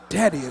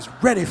 Daddy is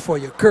ready for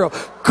you, girl.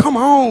 Come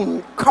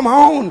on, come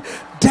on.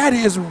 Daddy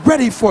is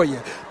ready for you.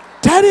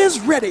 Daddy is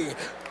ready.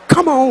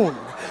 Come on.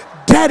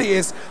 Daddy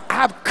is,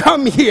 I've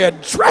come here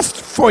dressed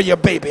for you,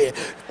 baby.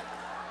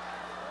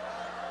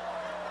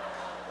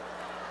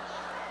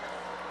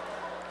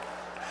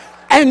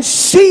 And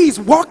she's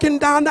walking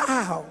down the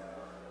aisle.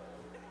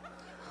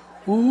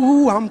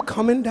 Ooh, I'm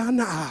coming down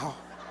the aisle.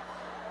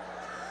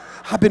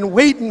 I've been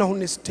waiting on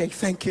this day.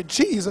 Thank you,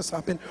 Jesus.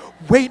 I've been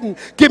waiting.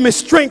 Give me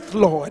strength,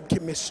 Lord.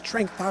 Give me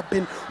strength. I've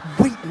been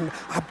waiting.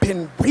 I've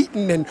been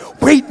waiting and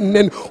waiting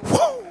and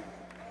whoa.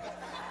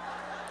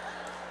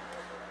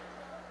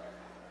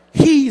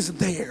 He's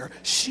there.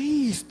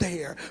 She's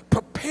there.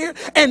 Prepared.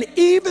 And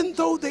even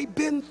though they've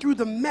been through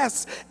the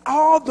mess,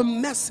 all the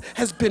mess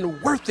has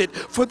been worth it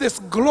for this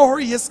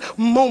glorious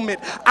moment.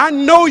 I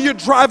know you're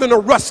driving a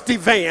rusty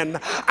van.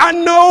 I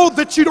know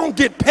that you don't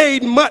get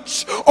paid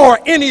much or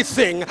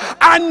anything.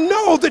 I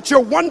know that you're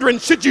wondering,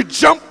 should you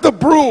jump the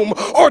broom,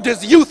 or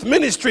does youth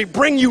ministry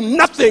bring you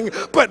nothing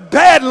but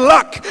bad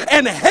luck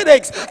and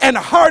headaches and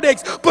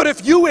heartaches? But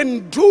if you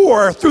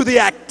endure through the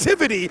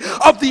activity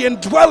of the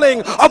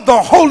indwelling of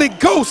the Holy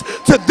Ghost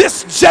to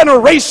this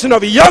generation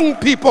of young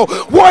people,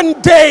 one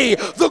day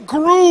the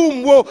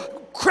groom will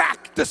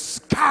crack the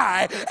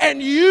sky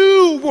and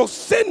you will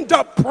send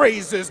up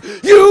praises.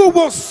 You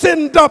will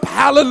send up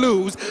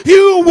hallelujahs.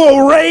 You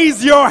will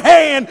raise your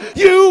hand.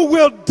 You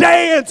will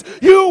dance.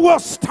 You will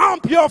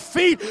stomp your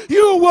feet.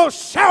 You will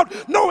shout,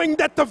 knowing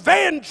that the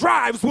van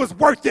drives was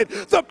worth it.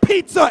 The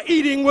pizza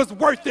eating was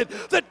worth it.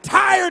 The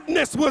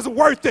tiredness was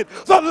worth it.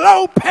 The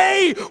low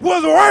pay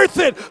was worth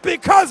it,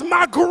 because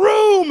my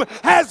groom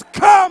has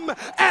come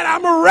and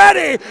I'm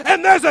ready.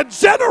 And there's a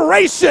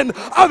generation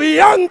of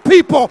young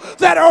people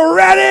that are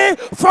ready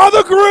for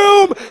the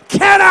groom.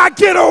 Can I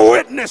get a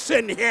witness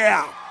in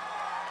here?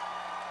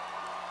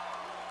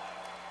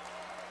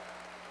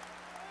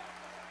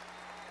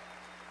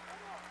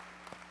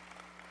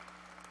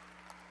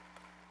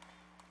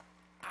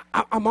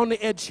 I'm on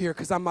the edge here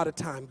because I'm out of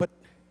time, but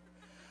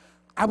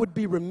I would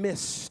be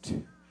remiss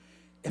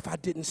if I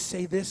didn't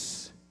say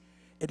this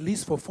at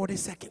least for 40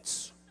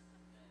 seconds.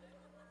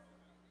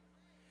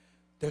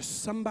 There's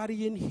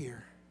somebody in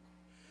here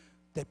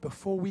that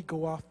before we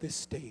go off this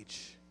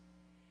stage,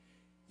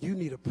 you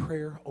need a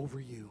prayer over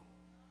you.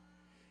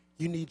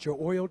 You need your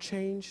oil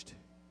changed.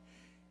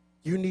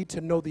 You need to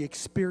know the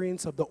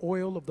experience of the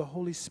oil of the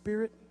Holy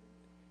Spirit.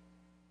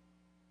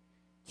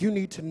 You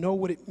need to know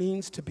what it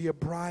means to be a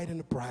bride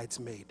and a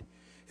bridesmaid.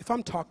 If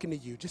I'm talking to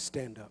you, just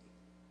stand up.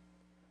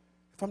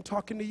 If I'm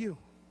talking to you,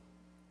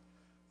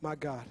 my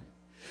God,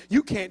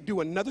 you can't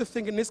do another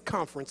thing in this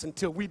conference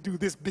until we do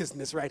this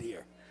business right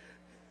here.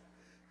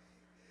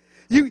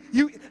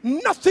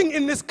 Nothing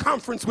in this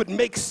conference would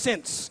make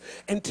sense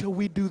until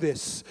we do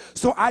this.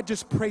 So I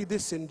just pray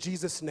this in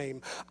Jesus'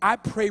 name. I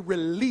pray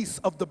release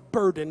of the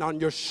burden on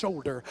your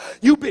shoulder.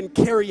 You've been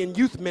carrying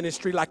youth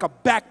ministry like a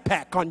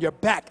backpack on your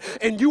back,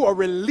 and you are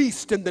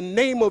released in the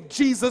name of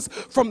Jesus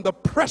from the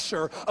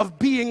pressure of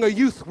being a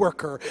youth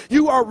worker.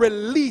 You are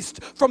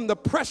released from the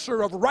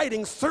pressure of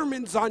writing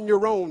sermons on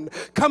your own,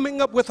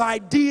 coming up with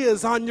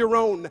ideas on your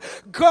own.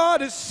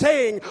 God is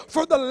saying,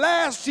 for the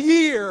last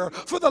year,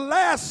 for the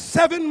last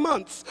 7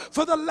 months,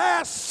 for the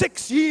last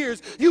 6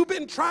 years, you've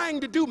been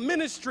trying to do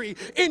ministry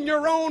in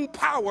your own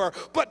power.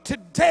 But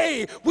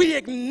today we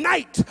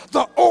ignite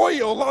the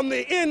oil on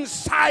the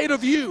inside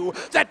of you,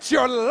 that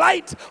your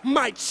light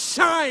might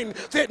shine,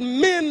 that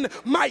men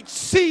might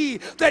see,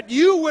 that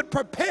you would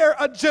prepare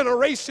a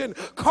generation,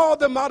 call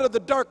them out of the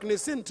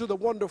darkness into the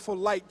wonderful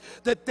light,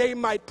 that they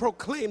might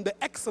proclaim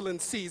the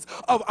excellencies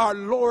of our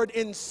Lord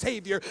and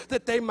Savior,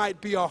 that they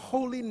might be a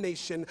holy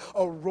nation,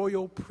 a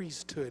royal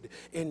priesthood.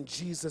 In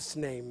Jesus'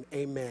 name,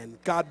 amen.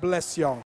 God bless y'all.